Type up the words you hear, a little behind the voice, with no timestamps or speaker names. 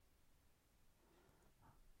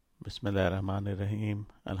Bismillahirrahmanirrahim.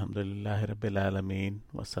 Alhamdulillahi Rabbil Alameen.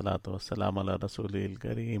 Wassalatu wassalamu ala Rasulil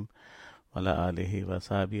Kareem. Wa ala alihi wa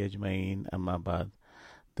sahbihi ajma'in. Amma ba'd.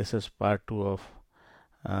 This is part 2 of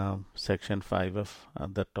section 5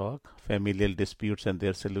 of the talk, Familial Disputes and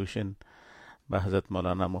Their Solution by Hazrat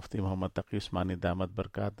Maulana Mufti Muhammad Taqi Usmani Damat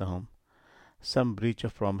Barakatahum. Some breach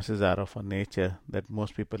of promises are of a nature that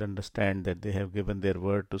most people understand that they have given their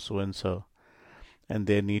word to so and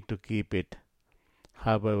they need to keep it.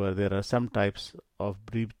 However, there are some types of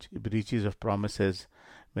breaches of promises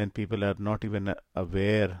when people are not even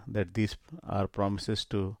aware that these are promises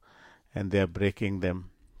to and they are breaking them.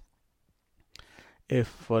 If,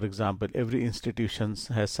 for example, every institution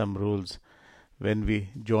has some rules, when we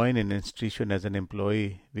join an institution as an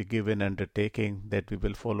employee, we give an undertaking that we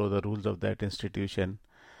will follow the rules of that institution.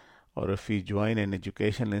 Or if we join an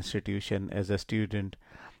educational institution as a student,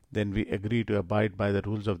 then we agree to abide by the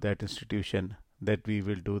rules of that institution, that we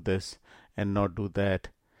will do this and not do that.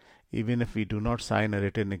 Even if we do not sign a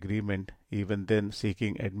written agreement, even then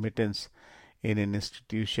seeking admittance in an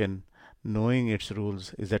institution, knowing its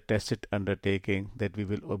rules, is a tacit undertaking that we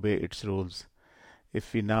will obey its rules.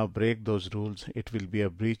 If we now break those rules, it will be a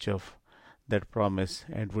breach of that promise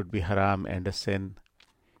and would be haram and a sin.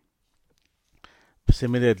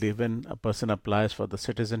 Similarly, when a person applies for the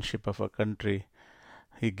citizenship of a country,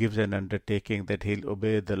 he gives an undertaking that he'll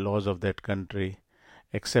obey the laws of that country,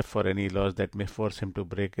 except for any laws that may force him to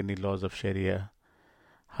break any laws of Shariah.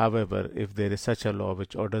 However, if there is such a law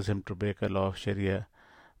which orders him to break a law of Shariah,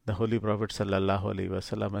 the Holy Prophet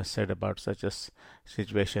ﷺ has said about such a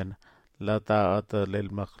situation, La ta'ata lil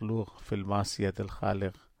makhluq fil masiyat al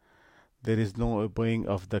khaliq. There is no obeying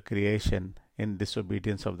of the creation in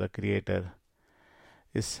disobedience of the Creator.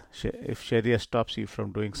 If Sharia stops you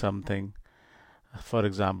from doing something, for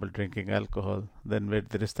example, drinking alcohol, then where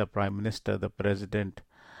there is the Prime Minister, the President,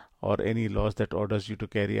 or any laws that orders you to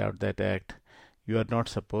carry out that act, you are not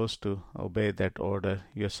supposed to obey that order.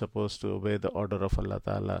 You are supposed to obey the order of Allah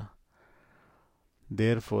Ta'ala.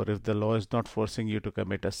 Therefore, if the law is not forcing you to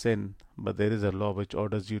commit a sin, but there is a law which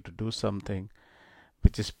orders you to do something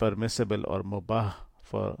which is permissible or mubah,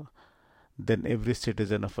 then every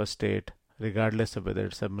citizen of a state, regardless of whether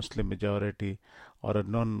it's a Muslim majority or a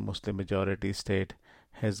non-Muslim majority state,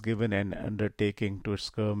 has given an undertaking to its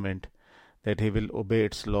government that he will obey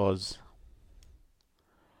its laws.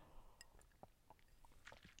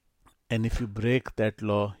 And if you break that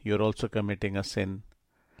law, you're also committing a sin.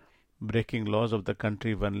 Breaking laws of the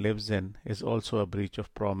country one lives in is also a breach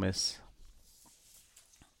of promise.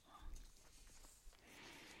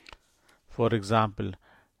 For example,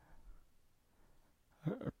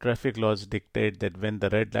 traffic laws dictate that when the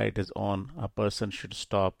red light is on, a person should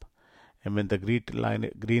stop, and when the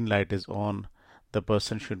green light is on, the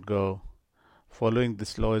person should go. Following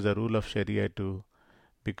this law is a rule of Sharia too,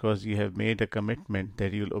 because you have made a commitment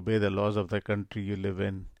that you will obey the laws of the country you live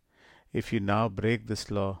in. If you now break this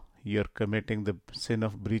law, you are committing the sin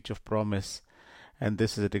of breach of promise, and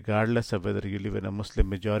this is regardless of whether you live in a Muslim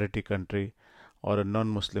majority country or a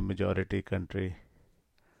non-Muslim majority country.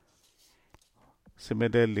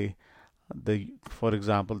 Similarly, for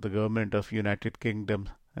example, the government of United Kingdom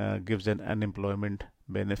gives an unemployment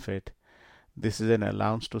benefit. This is an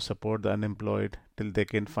allowance to support the unemployed till they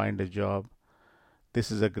can find a job.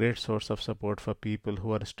 This is a great source of support for people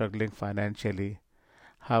who are struggling financially.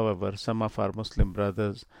 However, some of our Muslim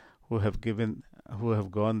brothers who have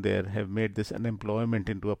gone there have made this unemployment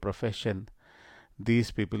into a profession.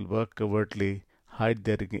 These people work covertly, hide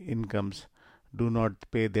their incomes, do not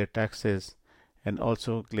pay their taxes, and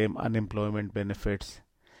also claim unemployment benefits.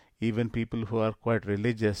 Even people who are quite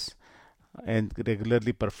religious and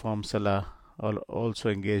regularly perform Salah are also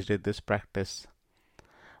engaged in this practice.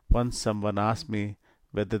 Once someone asked me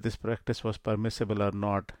whether this practice was permissible or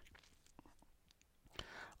not.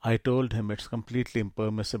 I told him it's completely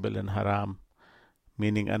impermissible and haram,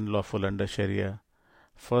 meaning unlawful under Sharia.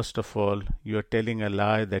 First of all, you are telling a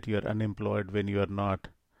lie that you are unemployed when you are not.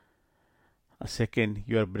 Second,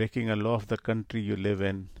 you are breaking a law of the country you live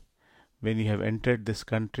in. When you have entered this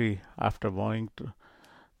country after vowing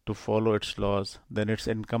to follow its laws, then it's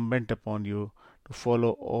incumbent upon you to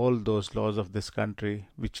follow all those laws of this country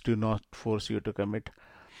which do not force you to commit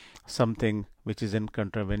something which is in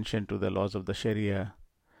contravention to the laws of the Sharia.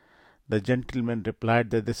 The gentleman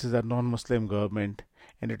replied that this is a non-Muslim government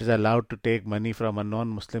and it is allowed to take money from a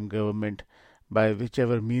non-Muslim government by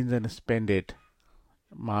whichever means and spend it.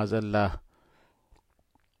 Ma'azallah.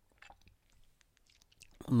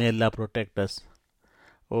 May Allah protect us.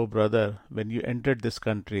 O brother, when you entered this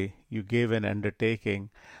country, you gave an undertaking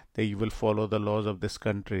that you will follow the laws of this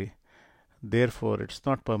country. Therefore, it's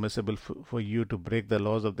not permissible for you to break the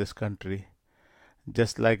laws of this country.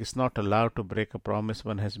 Just like it's not allowed to break a promise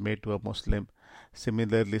one has made to a Muslim,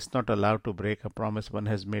 similarly, it's not allowed to break a promise one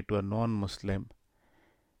has made to a non-Muslim.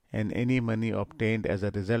 And any money obtained as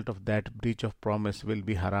a result of that breach of promise will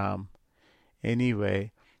be haram.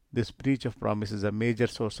 Anyway, this breach of promise is a major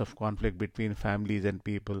source of conflict between families and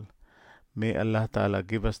people. May Allah Ta'ala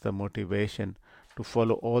give us the motivation to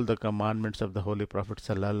follow all the commandments of the Holy Prophet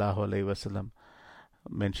Sallallahu Alaihi Wasallam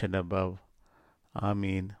mentioned above.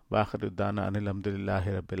 Ameen. Wa akhiru dana anil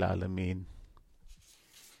hamdulillahi rabbil alameen.